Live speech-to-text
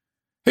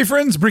Hey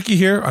friends, Bricky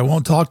here. I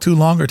won't talk too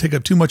long or take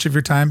up too much of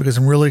your time because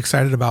I'm really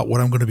excited about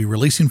what I'm going to be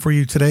releasing for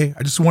you today.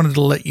 I just wanted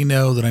to let you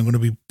know that I'm going to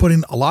be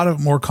putting a lot of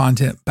more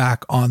content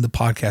back on the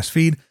podcast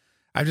feed.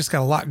 I've just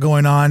got a lot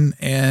going on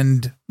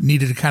and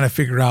needed to kind of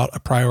figure out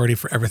a priority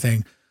for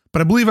everything.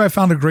 But I believe I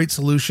found a great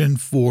solution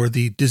for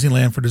the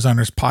Disneyland for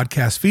Designers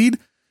podcast feed.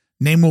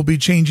 Name will be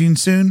changing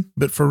soon,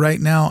 but for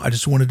right now, I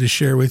just wanted to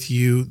share with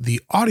you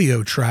the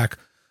audio track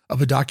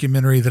of a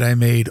documentary that I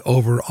made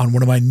over on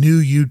one of my new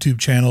YouTube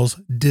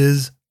channels,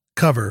 Diz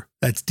Cover.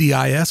 That's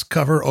DIS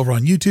Cover over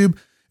on YouTube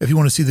if you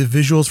want to see the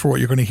visuals for what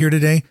you're going to hear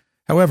today.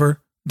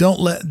 However, don't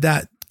let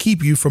that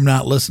keep you from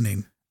not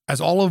listening,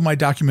 as all of my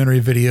documentary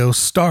videos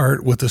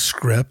start with a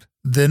script,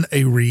 then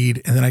a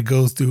read, and then I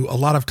go through a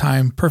lot of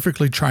time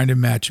perfectly trying to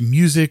match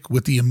music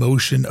with the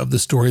emotion of the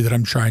story that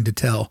I'm trying to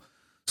tell.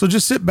 So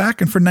just sit back,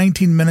 and for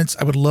 19 minutes,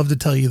 I would love to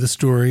tell you the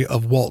story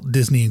of Walt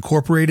Disney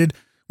Incorporated,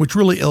 which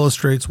really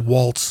illustrates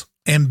Walt's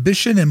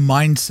ambition and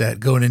mindset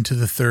going into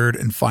the third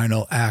and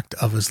final act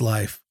of his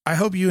life. I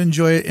hope you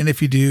enjoy it, and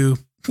if you do,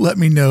 let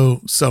me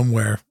know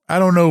somewhere. I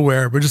don't know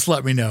where, but just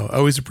let me know. I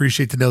always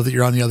appreciate to know that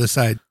you're on the other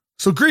side.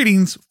 So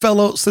greetings,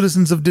 fellow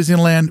citizens of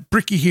Disneyland.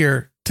 Bricky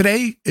here.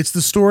 Today, it's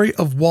the story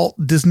of Walt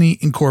Disney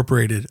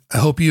Incorporated. I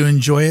hope you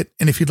enjoy it,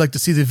 and if you'd like to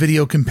see the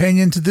video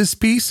companion to this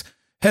piece,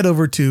 head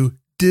over to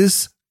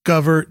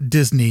Discover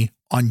Disney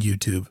on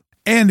YouTube.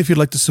 And if you'd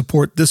like to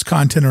support this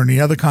content or any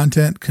other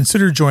content,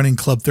 consider joining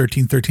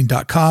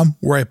club1313.com,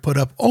 where I put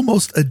up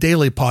almost a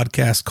daily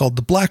podcast called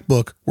The Black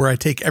Book, where I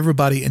take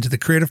everybody into the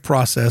creative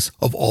process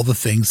of all the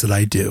things that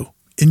I do.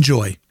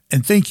 Enjoy,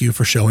 and thank you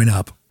for showing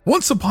up.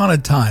 Once upon a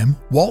time,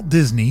 Walt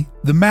Disney,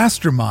 the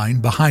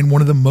mastermind behind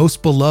one of the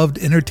most beloved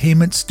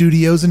entertainment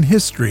studios in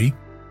history,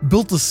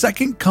 built a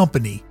second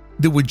company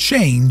that would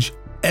change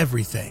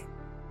everything.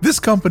 This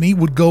company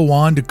would go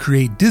on to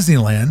create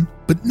Disneyland,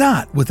 but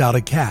not without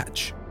a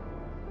catch.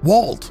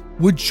 Walt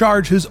would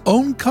charge his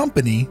own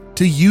company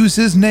to use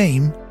his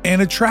name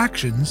and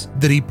attractions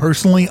that he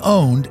personally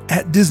owned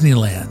at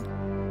Disneyland,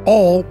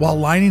 all while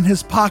lining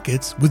his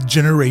pockets with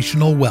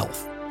generational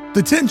wealth.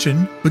 The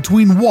tension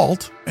between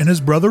Walt and his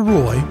brother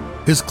Roy,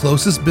 his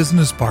closest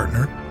business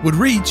partner, would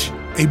reach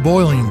a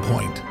boiling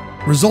point,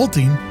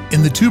 resulting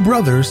in the two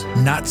brothers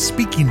not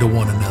speaking to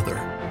one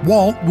another.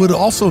 Walt would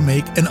also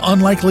make an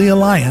unlikely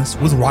alliance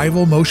with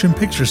rival motion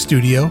picture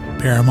studio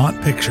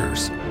Paramount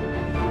Pictures,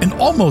 and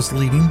almost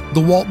leading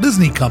the Walt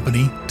Disney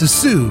Company to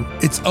sue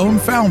its own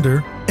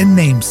founder and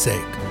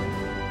namesake.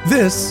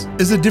 This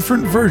is a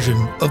different version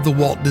of the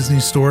Walt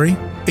Disney story,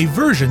 a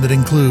version that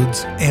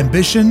includes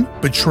ambition,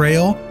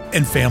 betrayal,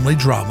 and family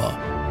drama.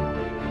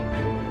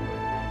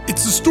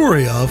 It's the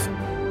story of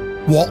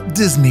Walt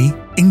Disney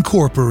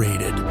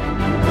Incorporated.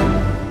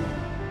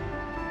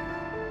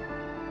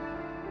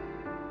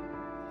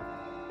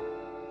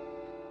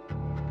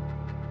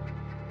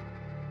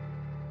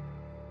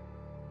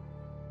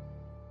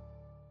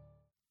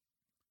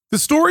 The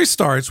story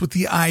starts with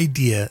the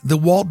idea that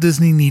Walt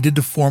Disney needed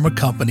to form a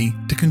company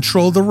to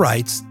control the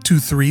rights to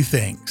three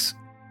things: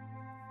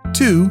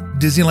 2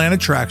 Disneyland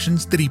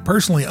attractions that he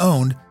personally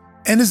owned,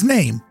 and his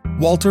name,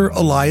 Walter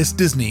Elias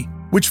Disney,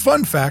 which,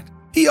 fun fact,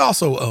 he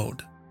also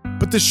owned.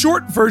 But the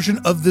short version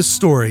of this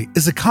story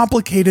is a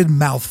complicated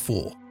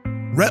mouthful.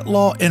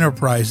 Retlaw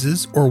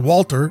Enterprises, or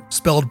Walter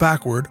spelled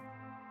backward,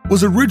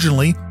 was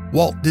originally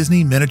Walt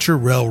Disney Miniature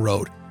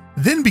Railroad,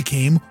 then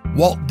became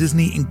Walt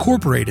Disney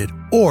Incorporated,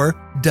 or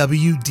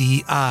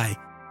WDI,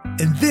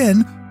 and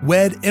then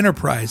WED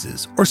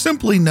Enterprises, or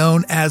simply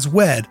known as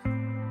WED,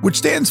 which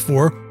stands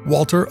for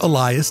Walter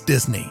Elias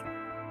Disney.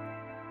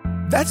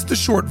 That's the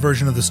short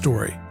version of the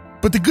story.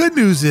 But the good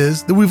news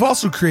is that we've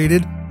also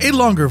created a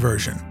longer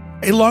version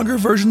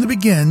that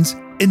begins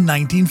in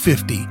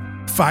 1950,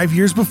 5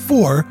 years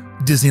before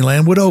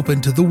Disneyland would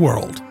open to the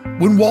world,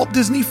 when Walt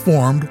Disney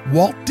formed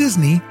Walt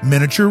Disney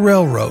Miniature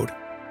Railroad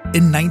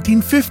in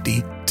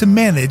 1950 to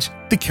manage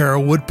the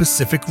Carolwood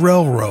Pacific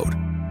Railroad,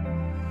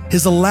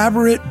 his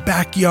elaborate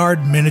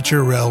backyard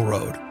miniature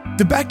railroad.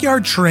 The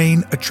backyard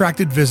train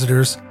attracted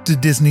visitors to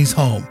Disney's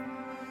home,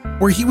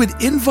 where he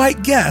would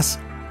invite guests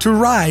to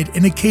ride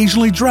and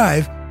occasionally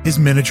drive his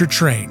miniature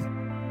train.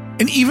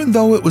 And even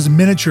though it was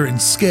miniature in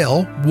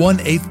scale,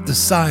 1/8 the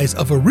size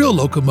of a real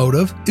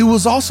locomotive, it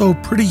was also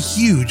pretty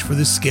huge for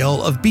the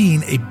scale of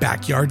being a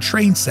backyard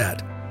train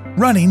set,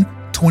 running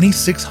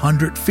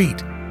 2,600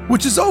 feet,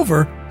 which is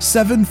over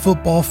 7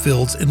 football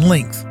fields in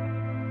length.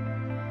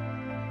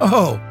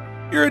 Oh,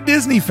 you're a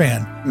Disney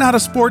fan, not a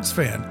sports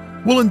fan.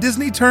 Well, in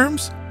Disney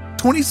terms,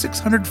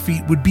 2,600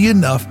 feet would be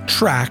enough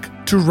track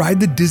to ride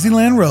the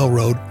Disneyland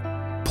Railroad,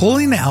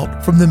 pulling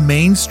out from the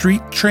Main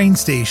Street train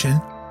station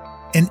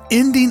and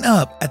ending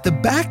up at the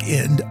back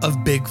end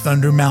of Big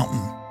Thunder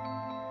Mountain.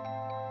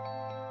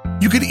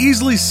 You could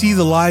easily see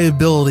the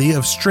liability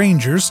of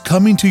strangers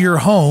coming to your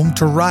home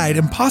to ride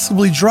and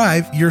possibly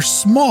drive your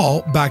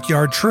small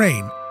backyard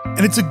train.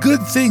 And it's a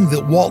good thing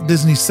that Walt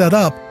Disney set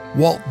up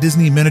Walt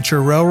Disney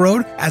Miniature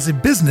Railroad as a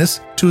business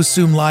to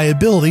assume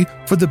liability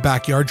for the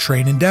backyard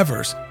train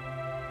endeavors.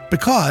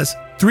 Because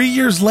 3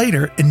 years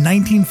later, in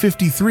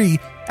 1953,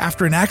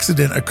 after an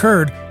accident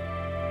occurred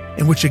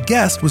in which a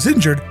guest was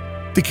injured,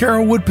 the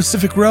Carrollwood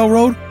Pacific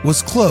Railroad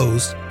was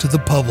closed to the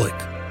public.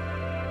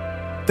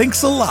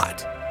 Thanks a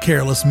lot,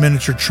 careless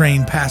miniature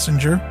train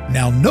passenger.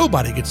 Now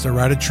nobody gets to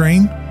ride a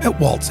train at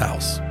Walt's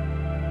house.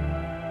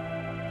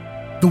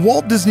 The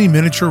Walt Disney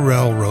Miniature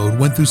Railroad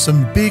went through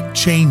some big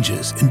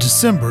changes in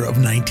December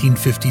of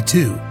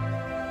 1952.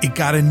 It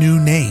got a new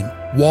name,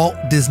 Walt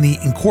Disney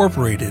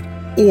Incorporated,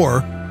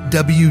 or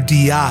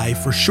WDI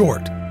for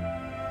short.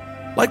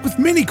 Like with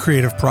many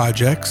creative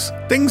projects,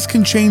 things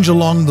can change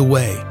along the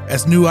way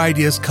as new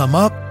ideas come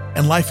up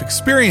and life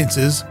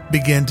experiences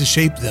begin to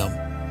shape them.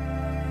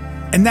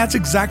 And that's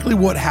exactly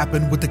what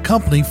happened with the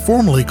company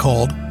formerly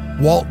called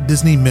Walt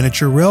Disney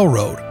Miniature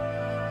Railroad.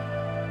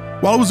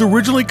 While it was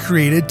originally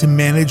created to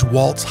manage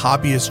Walt's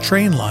hobbyist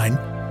train line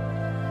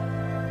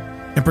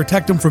and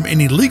protect him from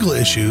any legal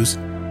issues,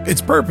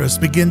 its purpose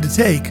began to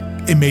take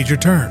a major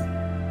turn.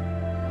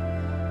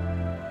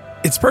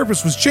 Its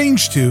purpose was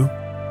changed to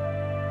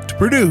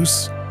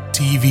produce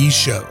TV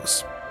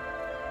shows.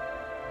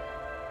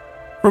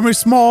 From a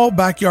small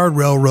backyard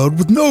railroad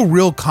with no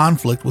real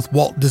conflict with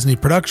Walt Disney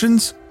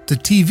Productions to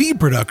TV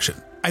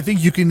production, I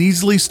think you can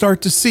easily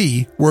start to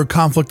see where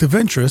conflict of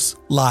interest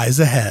lies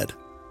ahead.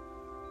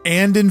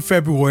 And in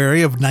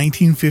February of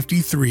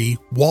 1953,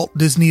 Walt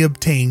Disney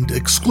obtained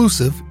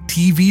exclusive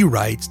TV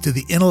rights to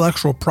the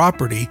intellectual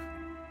property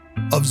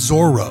of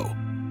Zorro.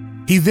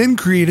 He then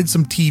created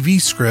some TV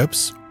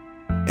scripts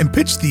and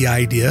pitched the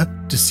idea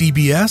to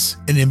CBS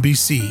and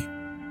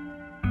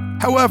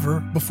NBC. However,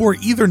 before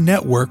either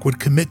network would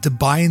commit to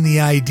buying the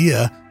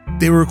idea,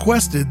 they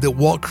requested that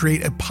Walt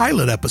create a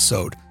pilot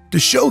episode to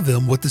show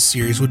them what the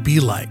series would be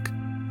like.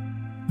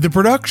 The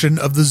production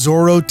of the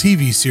Zorro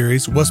TV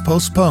series was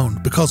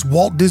postponed because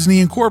Walt Disney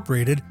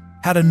Incorporated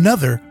had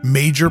another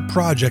major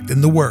project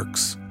in the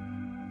works: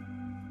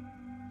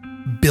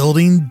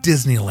 building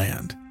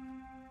Disneyland.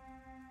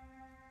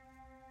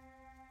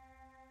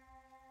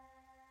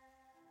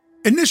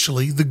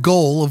 Initially, the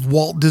goal of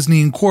Walt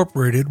Disney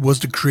Incorporated was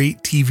to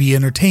create TV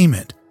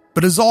entertainment,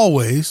 but as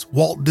always,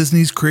 Walt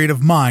Disney's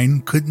creative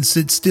mind couldn't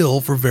sit still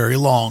for very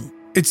long.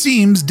 It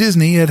seems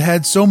Disney had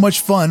had so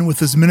much fun with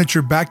his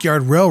miniature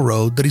backyard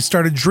railroad that he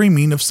started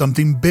dreaming of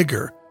something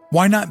bigger.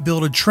 Why not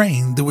build a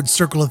train that would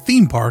circle a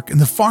theme park in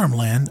the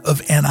farmland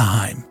of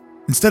Anaheim,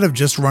 instead of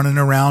just running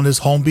around his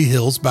Holmby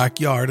Hills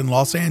backyard in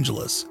Los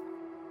Angeles?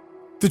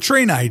 The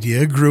train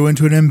idea grew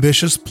into an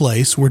ambitious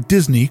place where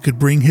Disney could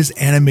bring his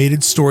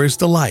animated stories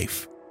to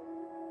life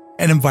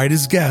and invite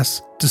his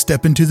guests to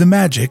step into the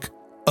magic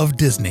of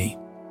Disney.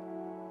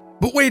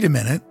 But wait a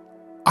minute,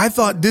 I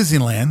thought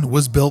Disneyland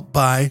was built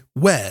by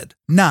WED,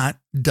 not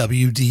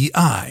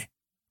WDI.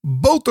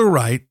 Both are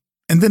right,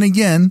 and then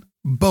again,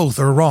 both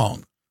are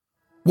wrong.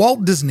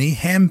 Walt Disney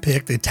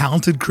handpicked a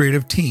talented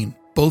creative team,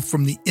 both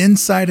from the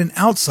inside and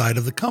outside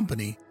of the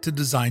company, to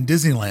design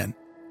Disneyland.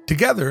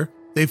 Together,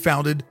 they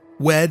founded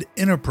WED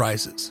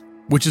Enterprises,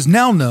 which is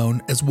now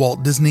known as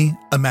Walt Disney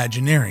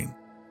Imagineering.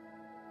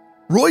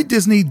 Roy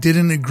Disney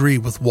didn't agree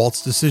with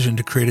Walt's decision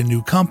to create a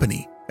new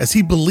company, as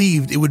he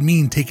believed it would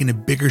mean taking a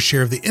bigger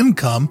share of the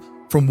income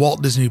from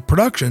Walt Disney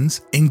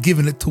Productions and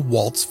giving it to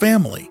Walt's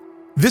family.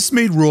 This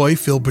made Roy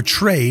feel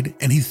betrayed,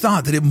 and he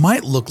thought that it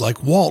might look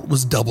like Walt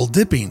was double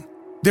dipping.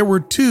 There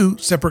were two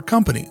separate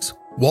companies,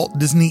 Walt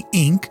Disney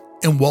Inc.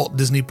 and Walt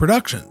Disney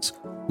Productions,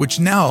 which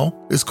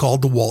now is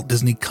called the Walt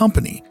Disney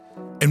Company,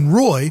 and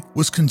Roy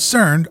was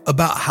concerned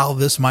about how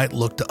this might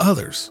look to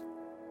others.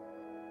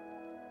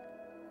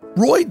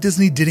 Roy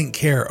Disney didn't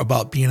care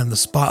about being in the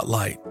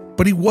spotlight,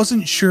 but he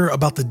wasn't sure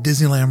about the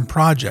Disneyland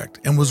project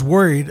and was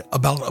worried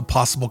about a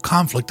possible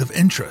conflict of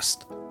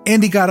interest.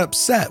 And he got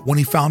upset when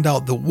he found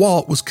out that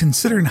Walt was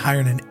considering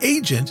hiring an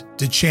agent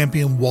to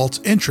champion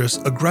Walt's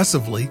interests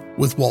aggressively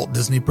with Walt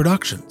Disney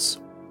Productions.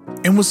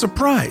 And was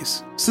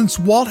surprised, since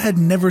Walt had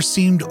never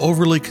seemed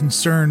overly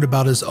concerned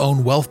about his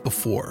own wealth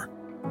before.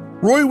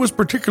 Roy was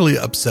particularly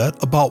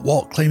upset about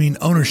Walt claiming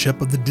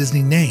ownership of the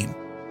Disney name,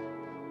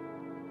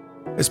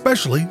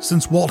 especially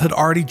since Walt had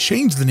already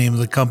changed the name of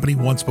the company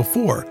once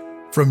before,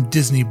 from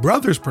Disney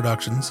Brothers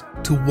Productions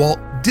to Walt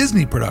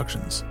Disney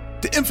Productions,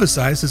 to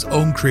emphasize his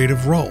own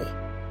creative role.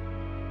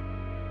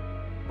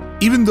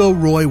 Even though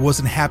Roy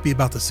wasn't happy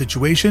about the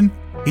situation,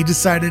 he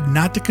decided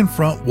not to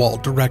confront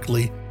Walt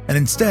directly and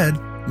instead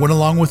went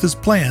along with his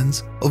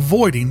plans,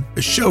 avoiding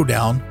a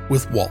showdown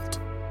with Walt.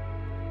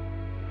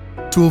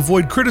 To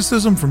avoid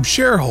criticism from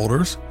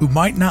shareholders who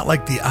might not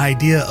like the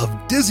idea of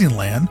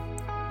Disneyland,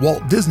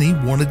 Walt Disney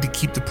wanted to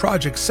keep the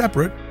project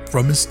separate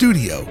from his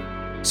studio,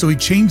 so he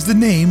changed the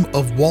name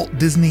of Walt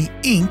Disney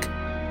Inc.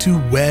 to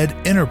WED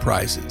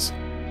Enterprises,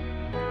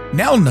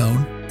 now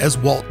known as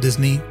Walt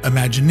Disney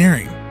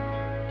Imagineering.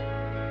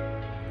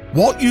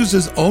 Walt used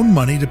his own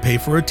money to pay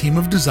for a team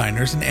of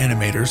designers and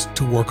animators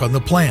to work on the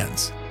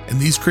plans, and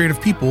these creative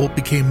people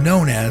became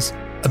known as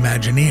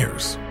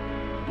Imagineers.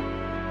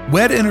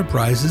 WED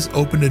Enterprises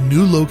opened a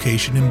new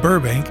location in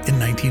Burbank in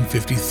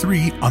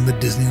 1953 on the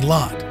Disney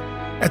lot.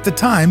 At the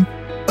time,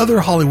 Other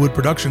Hollywood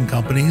production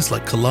companies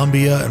like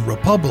Columbia and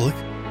Republic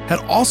had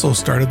also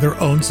started their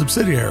own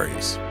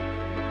subsidiaries.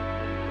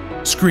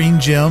 Screen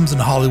Gems and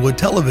Hollywood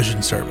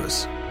Television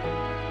Service.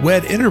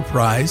 WED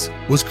Enterprise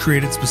was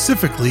created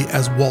specifically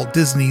as Walt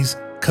Disney's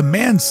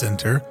command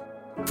center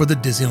for the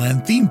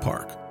Disneyland theme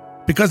park,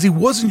 because he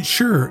wasn't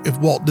sure if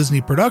Walt Disney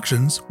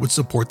Productions would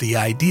support the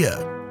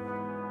idea.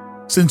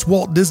 Since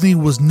Walt Disney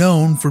was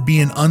known for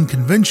being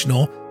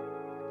unconventional,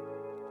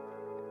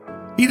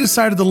 he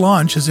decided to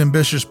launch his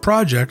ambitious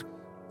project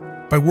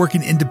by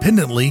working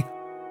independently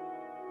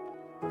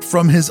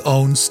from his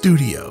own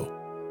studio.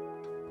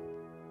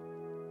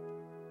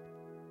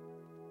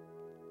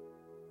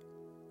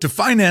 To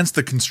finance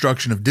the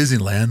construction of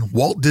Disneyland,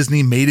 Walt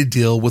Disney made a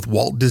deal with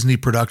Walt Disney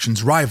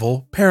Productions'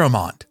 rival,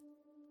 Paramount.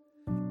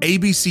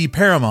 ABC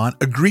Paramount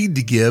agreed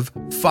to give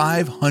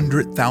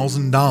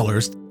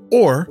 $500,000,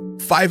 or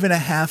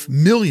 $5.5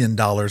 million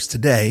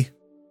today,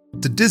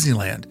 to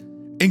Disneyland,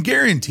 and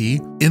guarantee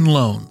in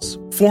loans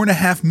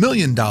 $4.5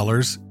 million,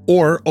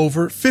 or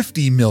over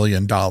 $50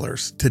 million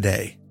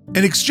today.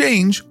 In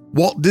exchange,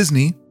 Walt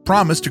Disney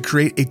promised to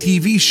create a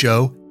TV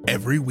show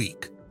every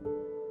week.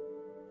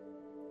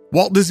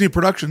 Walt Disney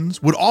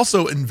Productions would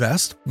also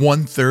invest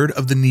 1/3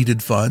 of the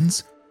needed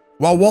funds,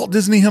 while Walt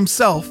Disney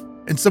himself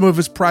and some of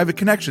his private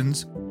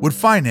connections would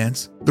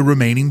finance the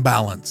remaining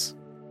balance.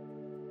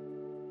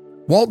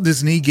 Walt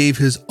Disney gave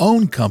his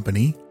own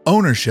company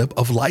ownership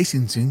of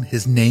licensing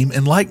his name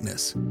and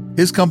likeness.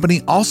 His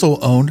company also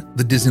owned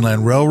the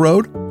Disneyland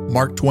Railroad,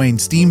 Mark Twain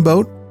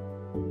Steamboat,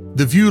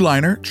 the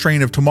Viewliner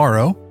Train of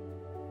Tomorrow,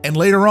 and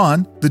later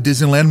on, the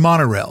Disneyland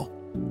Monorail.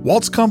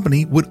 Walt's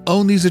company would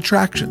own these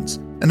attractions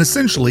and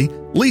essentially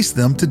lease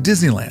them to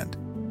Disneyland,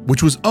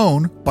 which was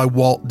owned by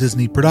Walt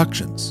Disney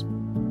Productions.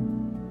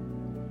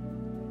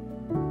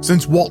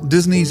 Since Walt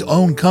Disney's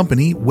own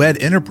company,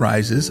 WED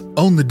Enterprises,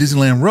 owned the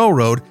Disneyland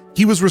Railroad,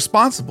 he was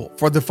responsible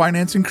for the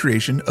finance and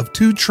creation of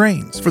 2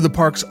 trains for the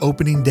park's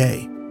opening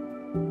day.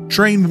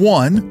 Train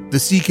 1, the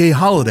CK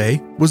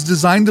Holiday, was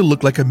designed to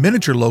look like a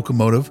miniature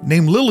locomotive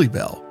named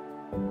Lilybell,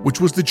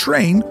 which was the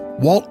train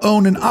Walt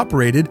owned and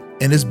operated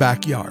in his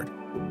backyard.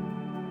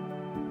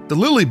 The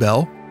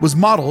Lilybell was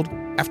modeled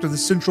after the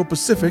Central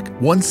Pacific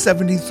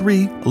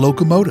 173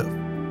 locomotive.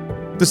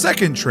 The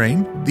second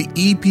train, the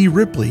E.P.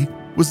 Ripley,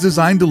 was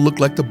designed to look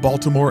like the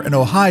Baltimore and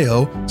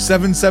Ohio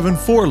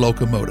 774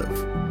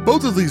 locomotive.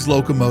 Both of these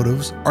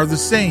locomotives are the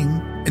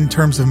same in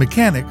terms of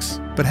mechanics,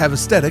 but have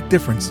aesthetic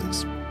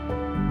differences.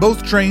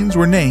 Both trains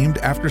were named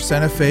after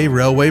Santa Fe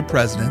Railway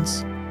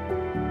presidents,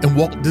 and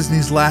Walt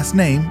Disney's last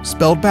name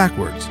spelled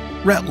backwards,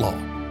 Retlaw.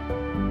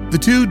 The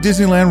 2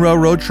 Disneyland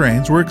Railroad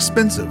trains were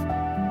expensive,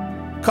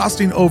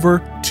 costing over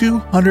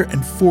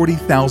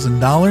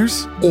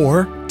 $240,000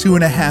 or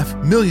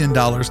 $2.5 million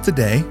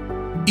today.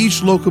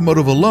 Each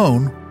locomotive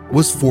alone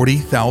was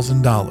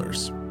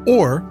 $40,000,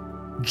 or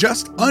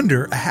just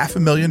under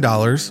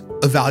 $500,000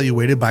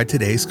 evaluated by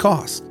today's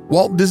cost.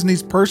 Walt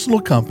Disney's personal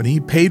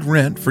company paid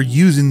rent for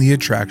using the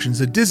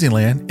attractions at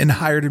Disneyland and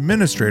hired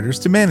administrators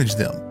to manage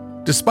them.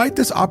 Despite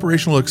this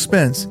operational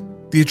expense,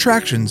 the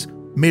attractions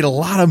made a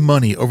lot of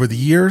money over the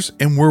years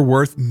and were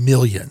worth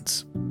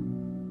millions.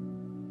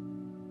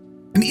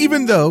 And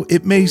even though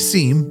it may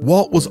seem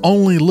Walt was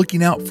only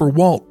looking out for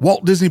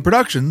Walt Disney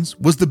Productions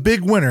was the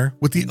big winner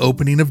with the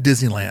opening of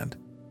Disneyland.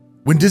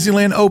 When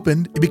Disneyland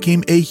opened, it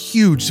became a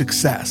huge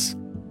success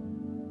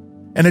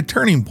and a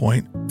turning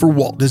point for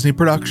Walt Disney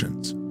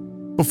Productions.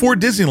 Before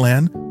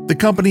Disneyland, the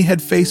company had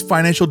faced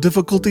financial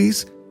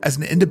difficulties as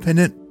an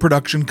independent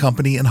production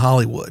company in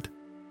Hollywood.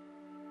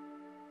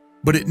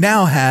 But it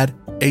now had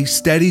a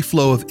steady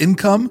flow of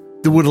income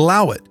that would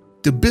allow it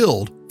to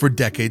build for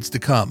decades to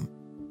come.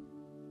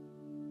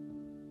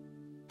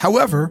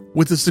 However,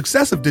 with the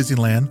success of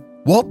Disneyland,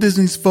 Walt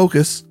Disney's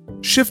focus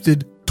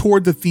shifted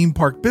toward the theme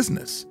park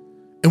business,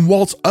 and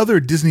Walt's other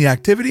Disney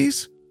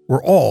activities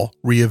were all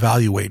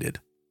reevaluated.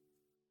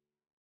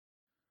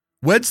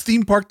 WED's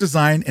theme park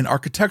design and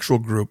architectural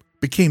group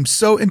became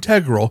so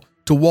integral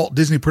to Walt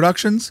Disney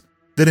Productions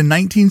that in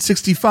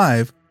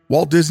 1965,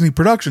 Walt Disney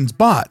Productions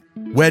bought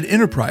WED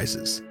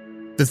Enterprises,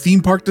 the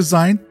theme park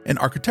design and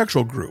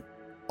architectural group,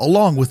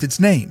 along with its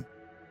name.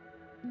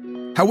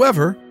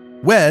 However,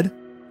 WED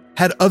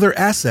had other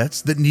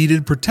assets that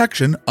needed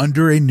protection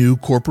under a new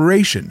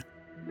corporation,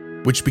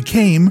 which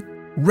became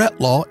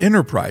Retlaw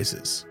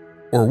Enterprises,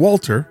 or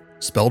Walter,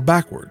 spelled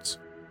backwards.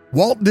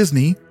 Walt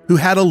Disney, who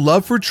had a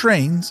love for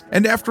trains,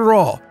 and after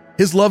all,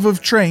 his love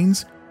of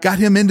trains got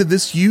him into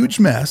this huge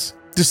mess,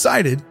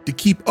 decided to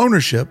keep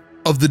ownership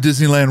of the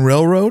Disneyland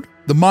Railroad,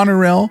 the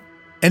monorail,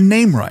 and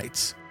name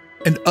rights,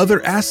 and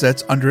other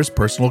assets under his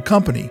personal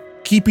company.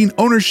 Keeping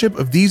ownership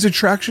of these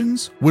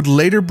attractions would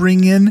later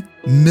bring in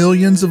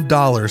millions of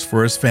dollars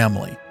for his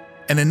family.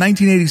 And in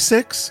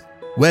 1986,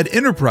 WED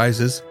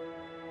Enterprises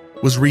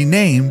was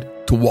renamed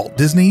to Walt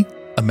Disney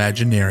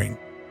Imagineering.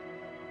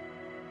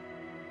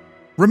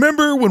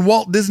 Remember when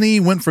Walt Disney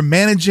went from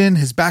managing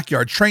his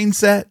backyard train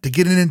set to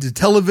getting into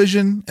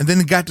television and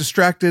then got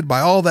distracted by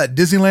all that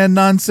Disneyland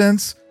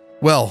nonsense?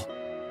 Well,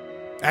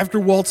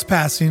 After Walt's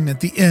passing at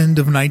the end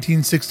of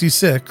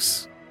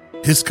 1966,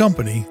 his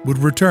company would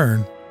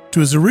return to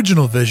his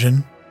original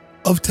vision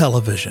of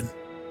television.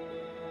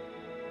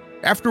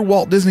 After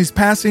Walt Disney's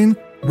passing,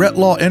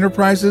 Retlaw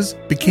Enterprises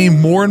became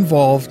more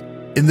involved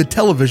in the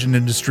television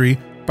industry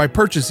by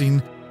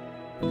purchasing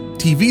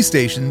TV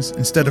stations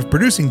instead of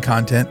producing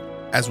content,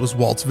 as was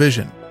Walt's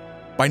vision.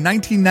 By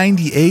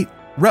 1998,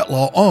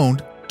 Retlaw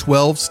owned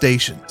 12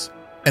 stations,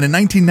 and in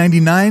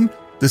 1999,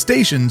 the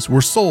stations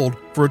were sold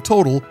for a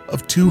total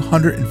of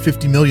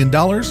 $250 million,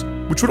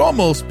 which would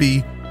almost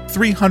be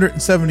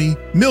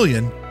 $370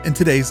 million in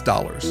today's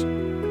dollars.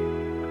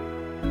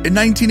 In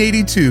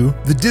 1982,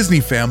 the Disney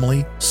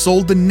family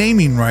sold the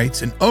naming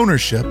rights and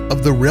ownership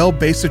of the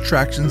rail-based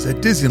attractions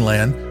at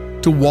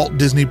Disneyland to Walt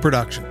Disney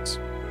Productions.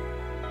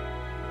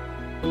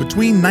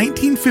 Between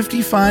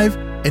 1955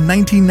 and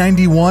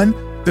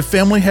 1991, the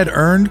family had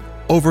earned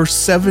over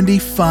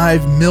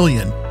 $75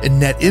 million in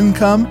net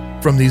income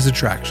from these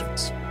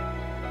attractions.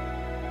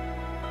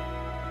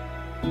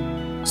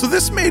 So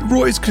this made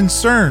Roy's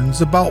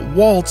concerns about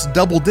Walt's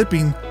double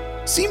dipping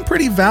seem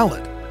pretty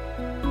valid.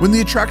 When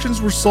the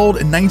attractions were sold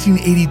in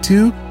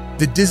 1982,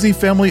 the Disney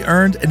family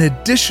earned an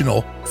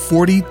additional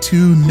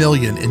 $42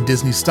 million in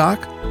Disney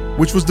stock,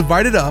 which was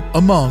divided up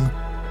among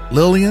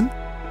Lillian,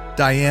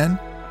 Diane,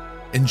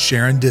 and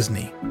Sharon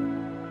Disney.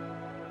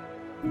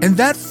 And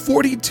that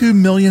 $42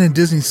 million in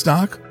Disney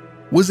stock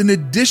was in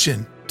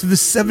addition to the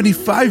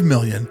 $75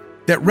 million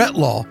that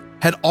Retlaw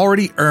had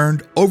already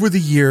earned over the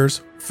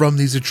years from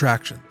these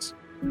attractions,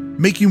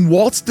 making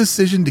Walt's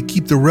decision to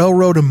keep the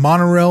railroad and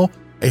monorail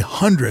a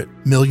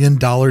 $100 million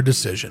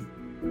decision.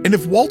 And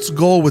if Walt's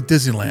goal with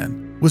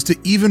Disneyland was to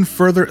even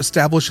further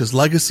establish his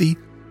legacy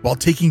while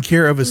taking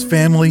care of his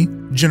family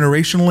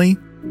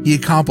generationally, he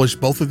accomplished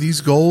both of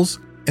these goals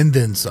and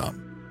then some.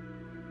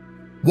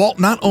 Walt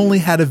not only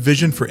had a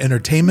vision for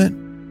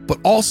entertainment, but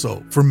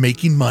also for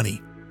making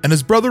money, and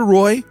his brother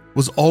Roy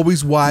was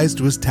always wise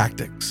to his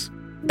tactics.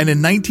 And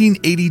in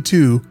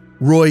 1982,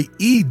 Roy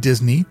E.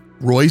 Disney,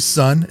 Roy's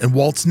son and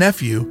Walt's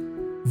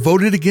nephew,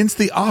 voted against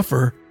the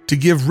offer to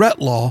give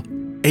Retlaw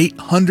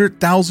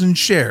 800,000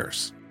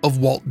 shares of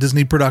Walt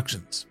Disney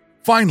Productions.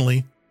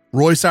 Finally,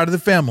 Roy's side of the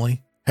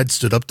family had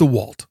stood up to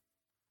Walt.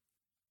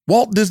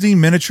 Walt Disney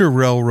Miniature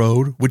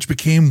Railroad, which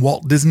became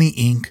Walt Disney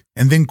Inc.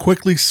 and then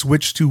quickly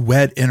switched to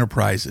WED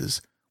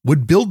Enterprises,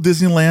 would build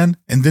Disneyland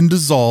and then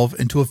dissolve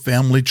into a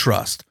family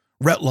trust,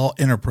 Retlaw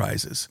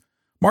Enterprises,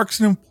 marks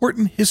an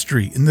important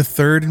history in the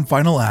third and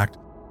final act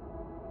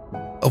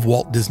of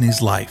Walt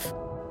Disney's life.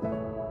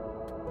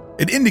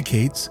 It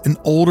indicates an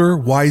older,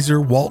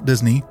 wiser Walt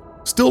Disney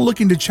still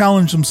looking to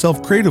challenge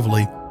himself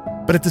creatively,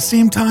 but at the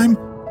same time,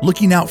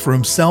 looking out for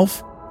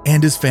himself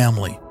and his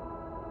family.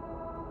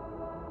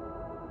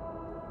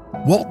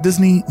 Walt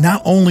Disney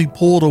not only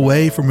pulled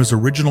away from his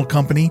original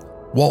company,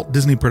 Walt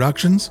Disney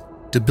Productions,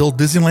 to build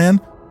Disneyland,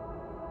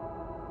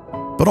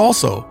 but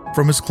also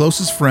from his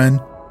closest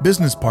friend,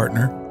 business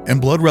partner, and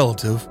blood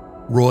relative,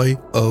 Roy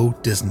O.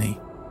 Disney.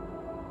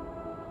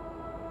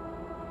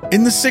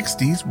 In the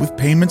 60s, with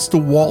payments to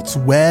Walt's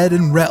WED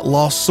and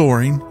Retlaw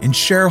soaring and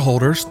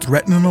shareholders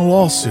threatening a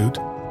lawsuit,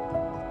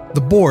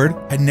 the board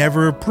had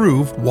never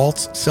approved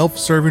Walt's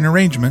self-serving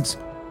arrangements.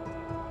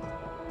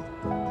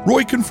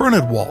 Roy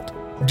confronted Walt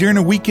during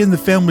a weekend the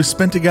family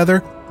spent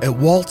together at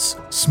Walt's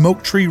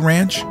Smoke Tree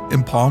Ranch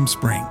in Palm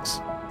Springs.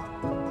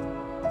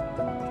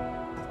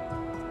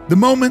 The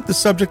moment the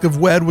subject of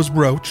WED was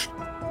broached,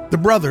 the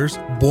brothers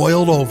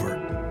boiled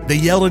over. They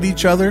yelled at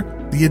each other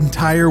the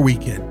entire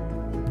weekend.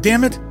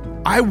 "Damn it,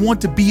 I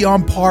want to be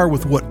on par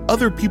with what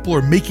other people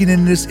are making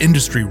in this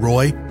industry,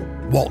 Roy,"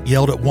 Walt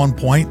yelled at one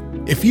point.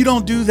 "If you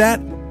don't do that,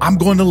 I'm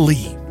going to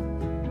leave."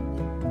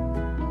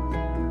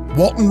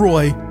 Walt and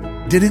Roy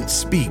didn't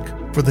speak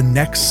for the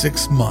next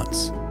 6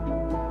 months.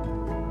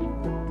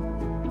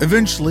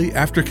 Eventually,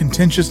 after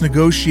contentious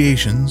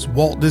negotiations,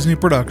 Walt Disney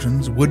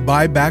Productions would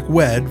buy back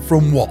WED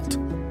from Walt,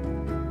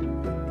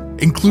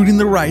 including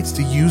the rights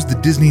to use the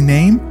Disney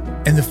name,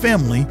 and the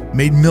family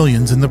made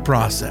millions in the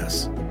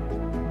process.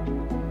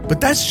 But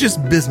that's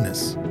just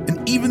business, and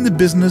even the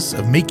business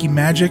of making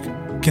magic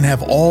can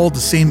have all the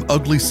same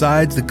ugly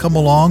sides that come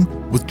along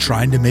with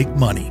trying to make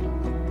money.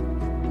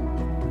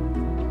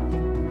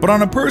 But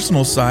on a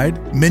personal side,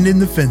 mending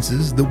the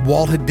fences that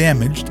Walt had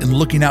damaged and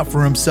looking out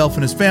for himself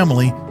and his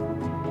family,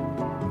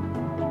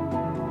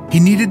 he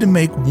needed to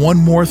make one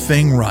more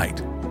thing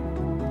right.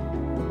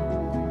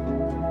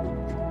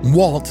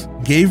 Walt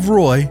gave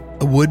Roy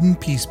a wooden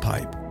peace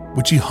pipe,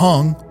 which he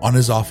hung on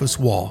his office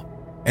wall,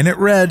 and it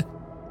read,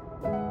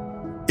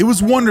 "It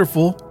was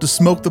wonderful to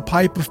smoke the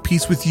pipe of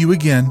peace with you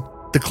again.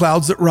 The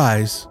clouds that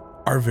rise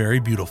are very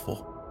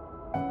beautiful."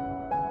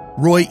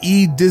 Roy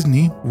E.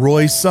 Disney,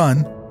 Roy's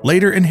son,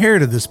 later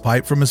inherited this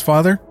pipe from his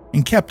father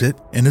and kept it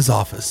in his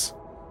office.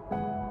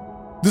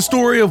 The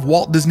story of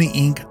Walt Disney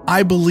Inc.,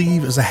 I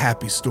believe, is a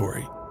happy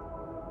story.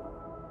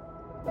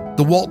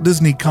 The Walt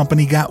Disney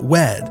Company got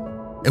WED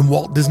and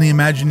Walt Disney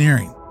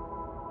Imagineering.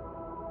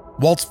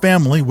 Walt's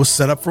family was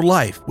set up for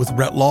life with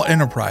Retlaw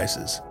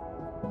Enterprises.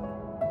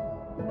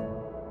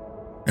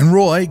 And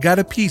Roy got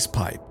a peace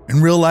pipe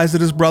and realized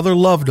that his brother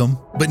loved him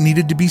but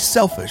needed to be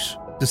selfish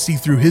to see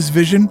through his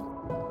vision.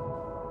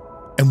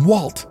 And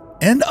Walt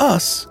and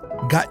us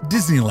got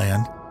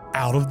Disneyland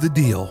out of the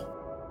deal.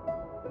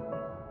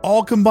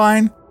 All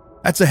combined,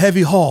 that's a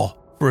heavy haul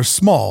for a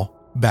small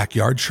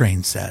backyard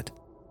train set.